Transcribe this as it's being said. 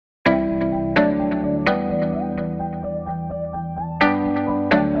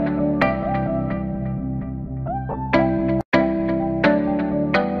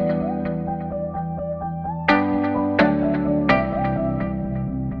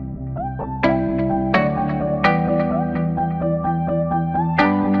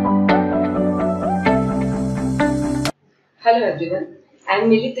Hello everyone, I am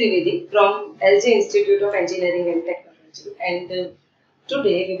Milli Trivedi from LJ Institute of Engineering and Technology, and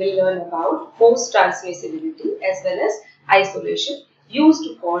today we will learn about force transmissibility as well as isolation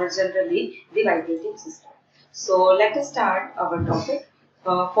used for generally the vibrating system. So let us start our topic.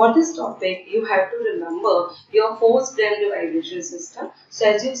 For this topic, you have to remember your force damped vibration system. So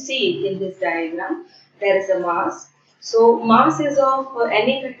as you see in this diagram, there is a mass. So mass is of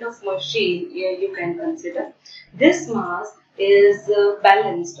any kind of machine you can consider. This mass is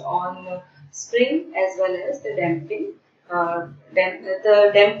balanced on spring as well as the damping.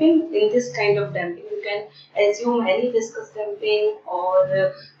 The damping, in this kind of damping, you can assume any viscous damping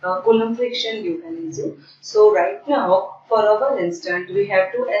or Coulomb friction you can assume. So right now, for our instant, we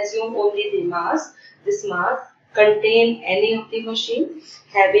have to assume only the mass. This mass contain any of the machine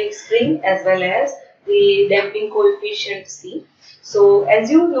having spring as well as the damping coefficient C. So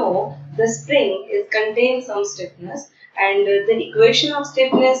as you know, the spring is contains some stiffness, and the equation of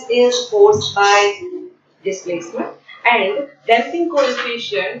stiffness is force by displacement, and damping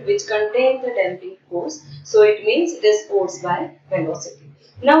coefficient which contains the damping force, so it means it is force by velocity.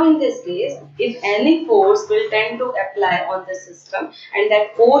 Now in this case, if any force will tend to apply on the system and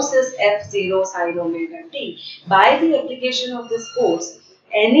that force is F0 sin omega t, by the application of this force,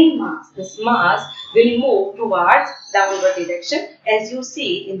 any mass, this mass will move towards downward direction as you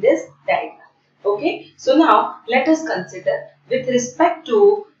see in this diagram. Okay, so now let us consider with respect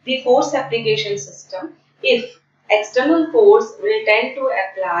to the force application system, if external force will tend to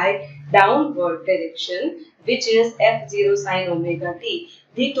apply downward direction, which is F0 sin omega t,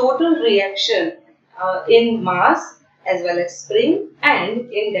 the total reaction in mass as well as spring and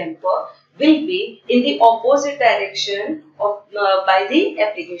in damper will be in the opposite direction of by the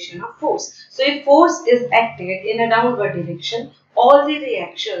application of force. So if force is acted in a downward direction, all the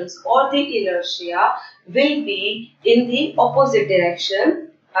reactions or the inertia will be in the opposite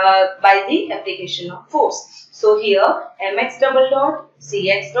direction by the application of force. So here mx double dot,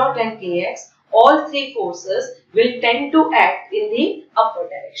 cx dot and kx, all three forces will tend to act in the upward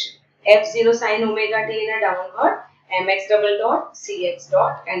direction. F0 sin omega t in a downward, mx double dot, cx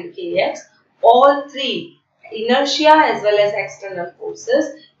dot and kx, all three inertia as well as external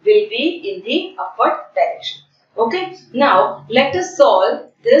forces will be in the upward direction. Okay, now let us solve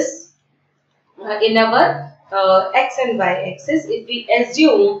this in our x and y axis. If we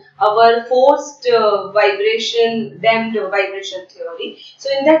assume our forced vibration, damped vibration theory, so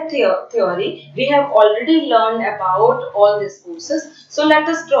in that theory we have already learned about all these forces. So let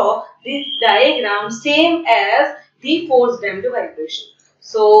us draw this diagram same as the force damped vibration.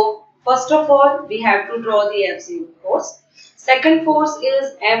 So first of all, we have to draw the F0 force. Second force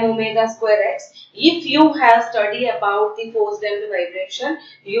is m omega square x. If you have studied about the force damped vibration,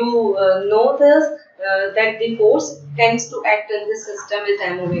 you know this that the force tends to act in this system is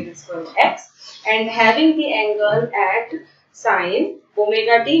m omega square x, and having the angle at sine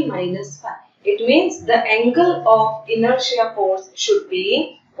omega t minus phi. It means the angle of inertia force should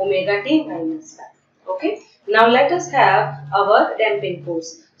be omega t minus phi. Okay. Now let us have our damping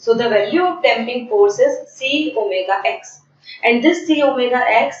force. So the value of damping force is c omega x. And this c omega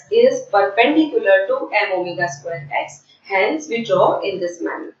x is perpendicular to m omega square x. Hence, we draw in this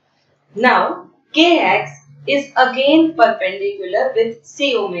manner. Now, kx is again perpendicular with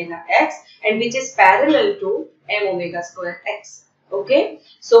c omega x, and which is parallel to m omega square x. Okay.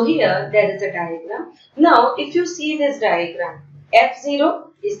 So, here there is a diagram. Now, if you see this diagram, F0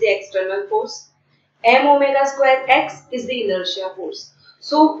 is the external force, m omega square x is the inertia force.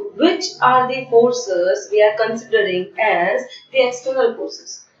 So, which are the forces we are considering as the external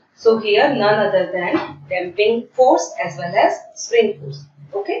forces? So, here none other than damping force as well as spring force.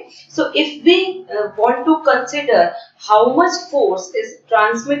 Okay. So, if we want to consider how much force is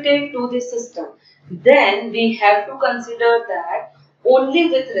transmitted to the system, then we have to consider that only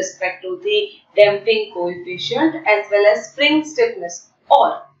with respect to the damping coefficient as well as spring stiffness,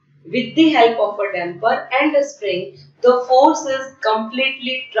 or with the help of a damper and a spring, the force is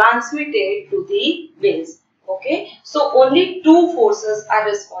completely transmitted to the base. Okay, so only two forces are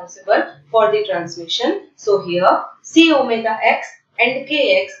responsible for the transmission. So here c omega x and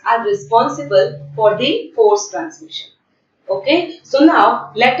kx are responsible for the force transmission. Okay, so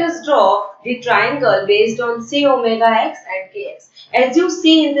now let us draw the triangle based on c omega x and kx. As you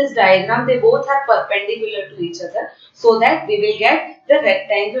see in this diagram, they both are perpendicular to each other, so that we will get the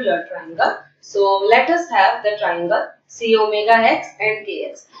rectangular triangle. So let us have the triangle c omega x and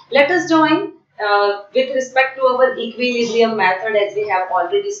kx. Let us join with respect to our equilibrium method, as we have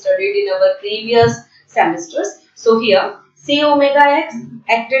already studied in our previous semesters. So here c omega x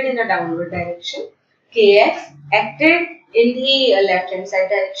acted in a downward direction, kx acted in the left hand side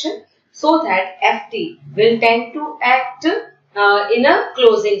direction, so that Ft will tend to act in a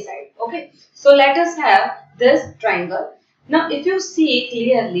closing side. Okay, so let us have this triangle. Now if you see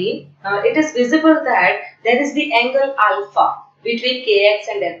clearly, it is visible that there is the angle alpha between Kx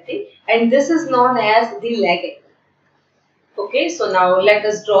and Ft, and this is known as the leg angle. Okay, so now let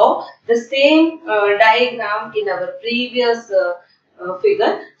us draw the same diagram in our previous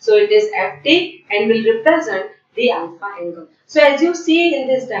figure. So it is Ft and will represent the alpha angle. So as you see in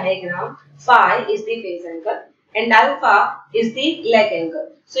this diagram, phi is the phase angle and alpha is the leg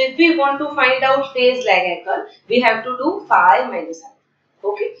angle. So if we want to find out phase leg angle, we have to do phi minus alpha.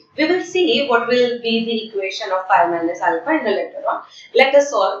 Okay, we will see what will be the equation of phi minus alpha in the later on. Let us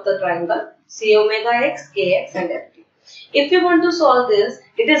solve the triangle C omega x, Kx and Ft. If you want to solve this,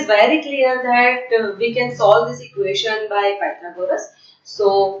 it is very clear that we can solve this equation by Pythagoras.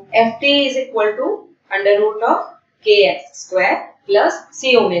 So Ft is equal to under root of Kx square plus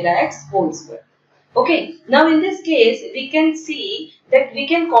C omega x whole square. Okay, now in this case we can see that we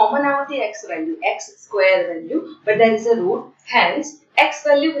can common out the x value, x square value, but there is a root, hence x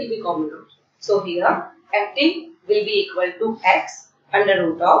value will be common out. So here Ft will be equal to x under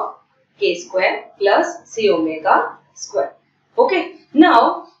root of k square plus C omega square. Okay,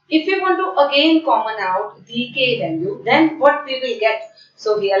 now if we want to again common out the k value, then what we will get?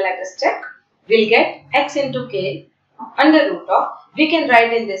 So here let us check. We'll get x into k under root of, we can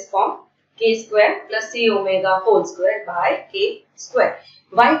write in this form, k square plus C omega whole square by k square.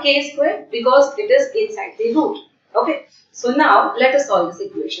 Why k square? Because it is inside the root. Okay, so now let us solve this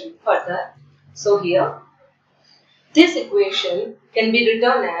equation further. So here this equation can be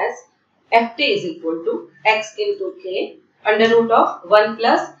written as Ft is equal to x into k under root of 1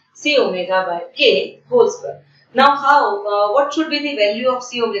 plus C omega by k whole square. Now what should be the value of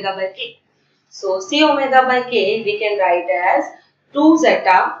C omega by k? So C omega by k we can write as 2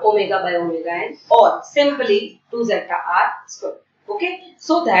 zeta omega by omega n, or simply 2 zeta r square. Okay,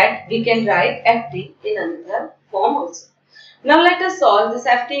 so that we can write Ft in another form also. Now let us solve this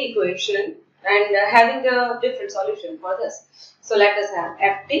Ft equation and having a different solution for this. So let us have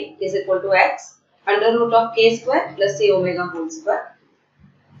Ft is equal to x under root of k square plus C omega whole square.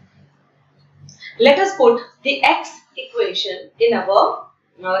 Let us put the x equation in our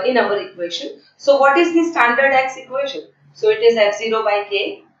equation. So what is the standard x equation? So it is f0 by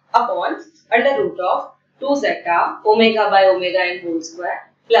k upon under root of 2 zeta omega by omega n whole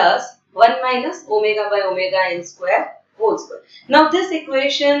square plus 1 minus omega by omega n square whole square. Now this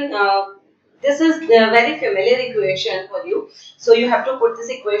equation, this is a very familiar equation for you. So you have to put this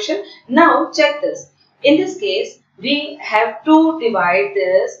equation. Now check this. In this case, we have to divide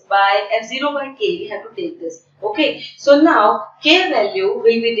this by f0 by k. We have to take this. Okay. So now k value will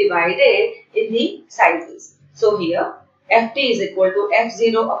be divided in the sideways. So here Ft is equal to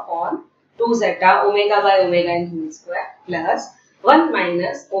f0 upon 2 zeta omega by omega n whole square plus 1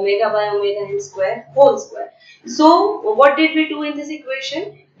 minus omega by omega n square whole square. So what did we do in this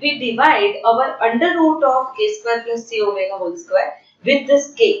equation? We divide our under root of k square plus C omega whole square with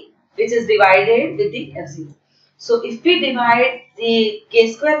this k, which is divided with the f0. So if we divide the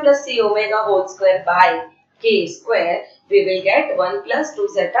k square plus C omega whole square by k square, we will get 1 plus 2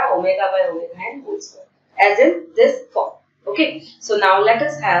 zeta omega by omega n whole square, as in this form. Okay, so now let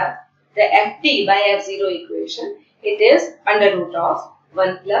us have the Ft by f0 equation. It is under root of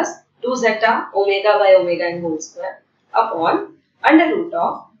 1 plus 2 zeta omega by omega n whole square upon under root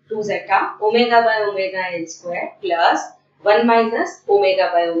of 2 zeta omega by omega n square plus 1 minus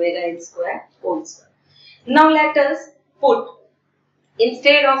omega by omega n square whole square. Now let us put,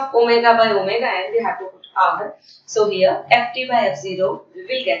 instead of omega by omega n, we have to put r. So here Ft by f0 we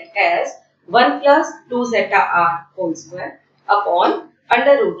will get as 1 plus 2 zeta r whole square upon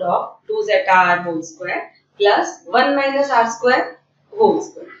under root of 2 zeta r whole square plus 1 minus r square whole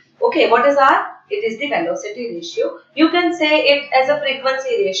square. Okay, what is r? It is the velocity ratio. You can say it as a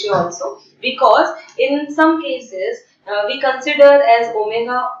frequency ratio also, because in some cases we consider as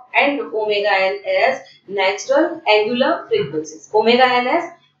omega and omega n as natural angular frequencies. Omega n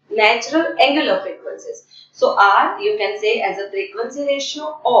as natural angular frequencies. So r you can say as a frequency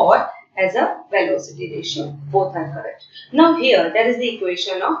ratio or as a velocity ratio. Both are correct. Now here there is the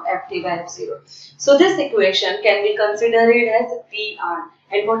equation of Ft by f0. So this equation can be considered as Tr.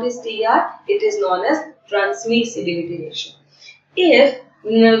 And what is Tr? It is known as transmissibility ratio. If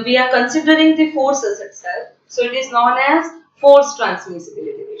we are considering the forces itself, so it is known as force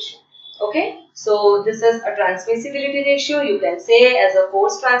transmissibility ratio. Okay, so this is a transmissibility ratio. You can say as a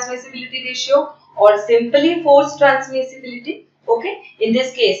force transmissibility ratio or simply force transmissibility. Okay, in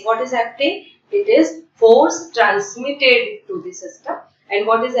this case, what is Ft? It is force transmitted to the system. And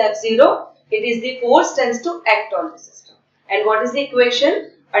what is F0? It is the force tends to act on the system. And what is the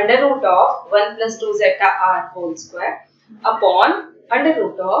equation? Under root of 1 plus 2 zeta r whole square upon under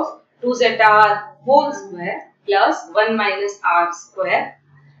root of 2 zeta r whole square plus 1 minus r square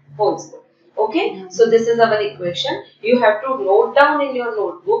whole square. Okay, so this is our equation. You have to note down in your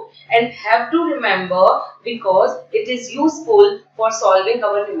notebook and have to remember because it is useful for solving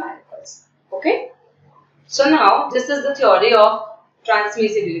our numericals. Okay, so now this is the theory of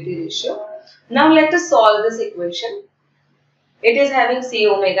transmissibility ratio. Now let us solve this equation. It is having c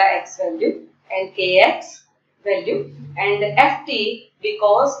omega x value and kx value and ft.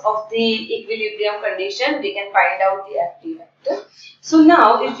 Because of the equilibrium condition, we can find out the ft vector. So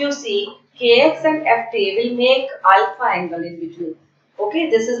now if you see, kx and ft will make alpha angle in between.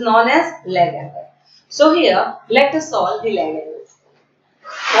 Okay, this is known as lag angle. So here let us solve the lag angle.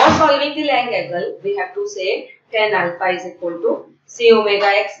 For solving the lag angle, we have to say tan alpha is equal to c omega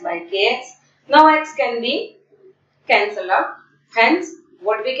x by kx. Now x can be cancelled out. Hence,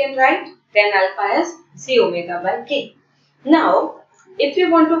 what we can write? Tan alpha as c omega by k. Now, if you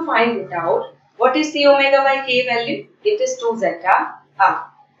want to find it out, what is c omega by k value? It is 2 zeta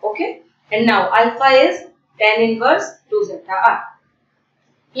r. Okay. And now alpha is tan inverse 2 zeta r.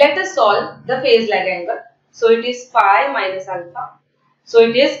 Let us solve the phase lag angle. So it is phi minus alpha. So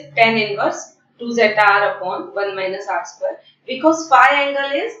it is tan inverse 2 zeta r upon 1 minus r square. Because phi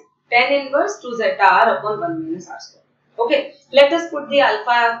angle is tan inverse 2 zeta r upon 1 minus r square. Okay. Let us put the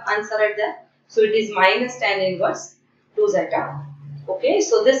alpha answer at there. So it is minus tan inverse 2 zeta r. Okay.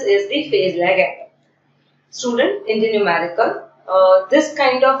 So this is the phase lag angle. Student, in the numerical, this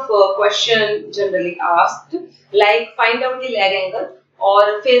kind of question generally asked, like find out the lag angle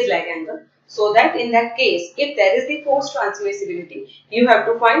or phase lag angle, so that in that case, if there is the force transmissibility, you have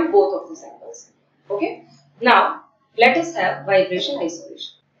to find both of these angles. Okay. Now let us have vibration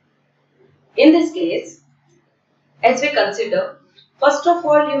isolation. In this case, as we consider, first of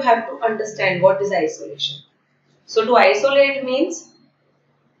all you have to understand what is isolation. So to isolate means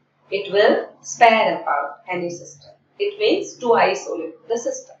it will spare apart any system. It means to isolate the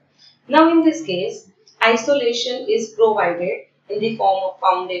system. Now in this case, isolation is provided in the form of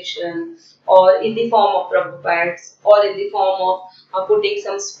foundation or in the form of rubber pads or in the form of putting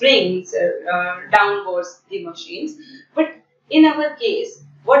some springs downwards the machines. But in our case,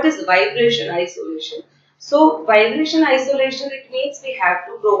 what is vibration isolation? So vibration isolation, it means we have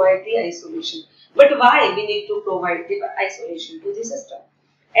to provide the isolation. But why we need to provide the isolation to the system?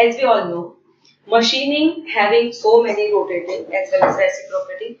 As we all know, machining having so many rotating as well as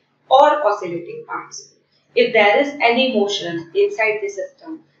reciprocating or oscillating parts. If there is any motion inside the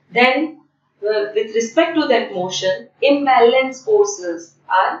system, then with respect to that motion, imbalance forces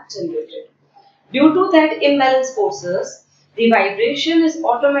are generated. Due to that imbalance forces, the vibration is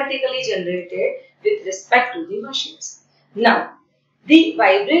automatically generated with respect to the machines. Now, the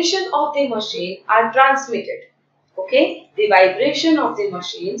vibration of the machine are transmitted. Okay, the vibration of the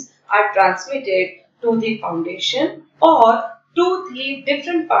machines are transmitted to the foundation or to the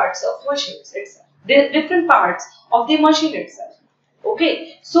different parts of machines itself, the different parts of the machine itself.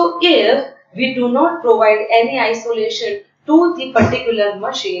 Okay, so if we do not provide any isolation to the particular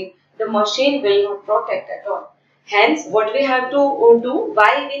machine, the machine will not protect at all. Hence, what we have to do,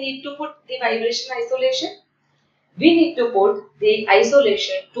 why we need to put the vibration isolation? We need to put the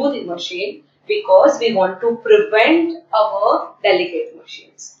isolation to the machine because we want to prevent our delicate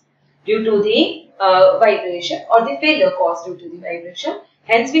machines due to the vibration or the failure caused due to the vibration.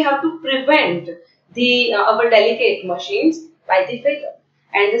 Hence, we have to prevent the our delicate machines by the failure.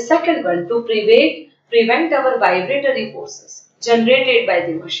 And the second one, to prevent our vibratory forces generated by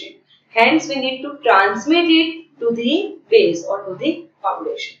the machine. Hence, we need to transmit it to the base or to the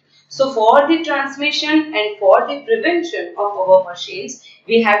foundation. So, for the transmission and for the prevention of our machines,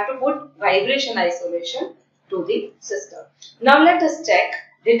 we have to put vibration isolation to the system. Now, let us check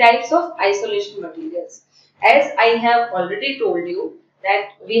the types of isolation materials. As I have already told you that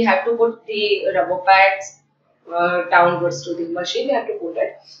we have to put the rubber pads downwards to the machine, we have to put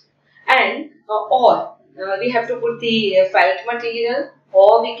it, and we have to put the felt material,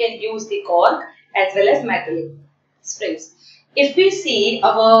 or we can use the cork as well as metallic springs. If we see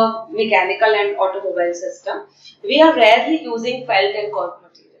our mechanical and automobile system, we are rarely using felt and cork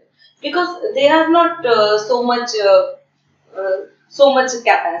material because they are not so much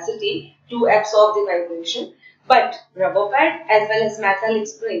capacity to absorb the vibration. But rubber pad as well as metallic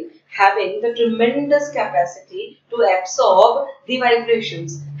spring having the tremendous capacity to absorb the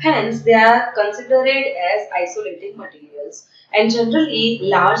vibrations. Hence, they are considered as isolating materials. and generally,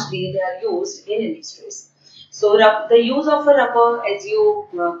 largely, they are used in industries. So, the use of a rubber, as you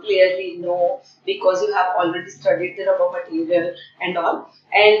clearly know, because you have already studied the rubber material and all,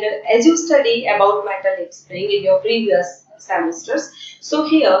 and as you study about metallic spring in your previous semesters, so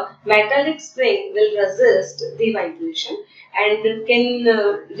here metallic spring will resist the vibration and can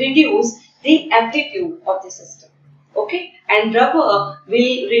reduce the amplitude of the system. Okay, and rubber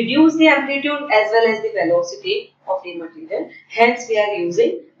will reduce the amplitude as well as the velocity of the material. Hence, we are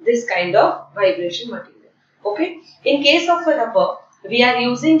using this kind of vibration material. Okay, in case of a rubber, we are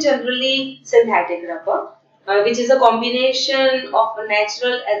using generally synthetic rubber, which is a combination of a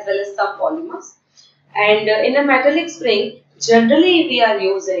natural as well as some polymers. And in a metallic spring, generally we are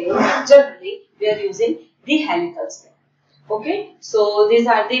using the helical spring. Okay, so these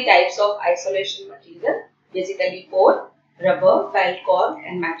are the types of isolation material, basically for rubber, felt core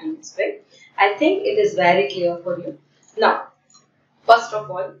and metallic spring. I think it is very clear for you. Now, first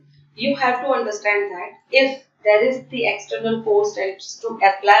of all, you have to understand that if there is the external force tends to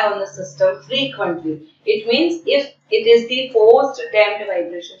apply on the system frequently, it means if it is the forced damped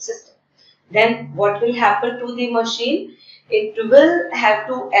vibration system, then what will happen to the machine? It will have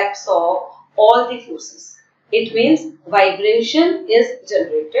to absorb all the forces. It means vibration is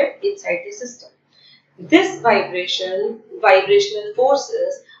generated inside the system. This vibrational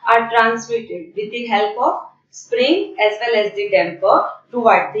forces are transmitted with the help of spring as well as the damper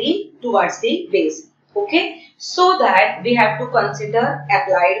towards the base. Okay, so that we have to consider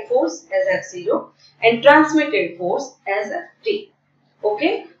applied force as F0 and transmitted force as Ft.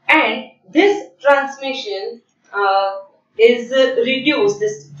 Okay, and this transmission is reduced.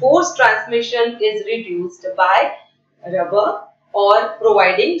 This force transmission is reduced by rubber or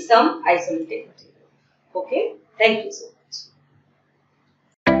providing some isolating material. Okay, thank you so much.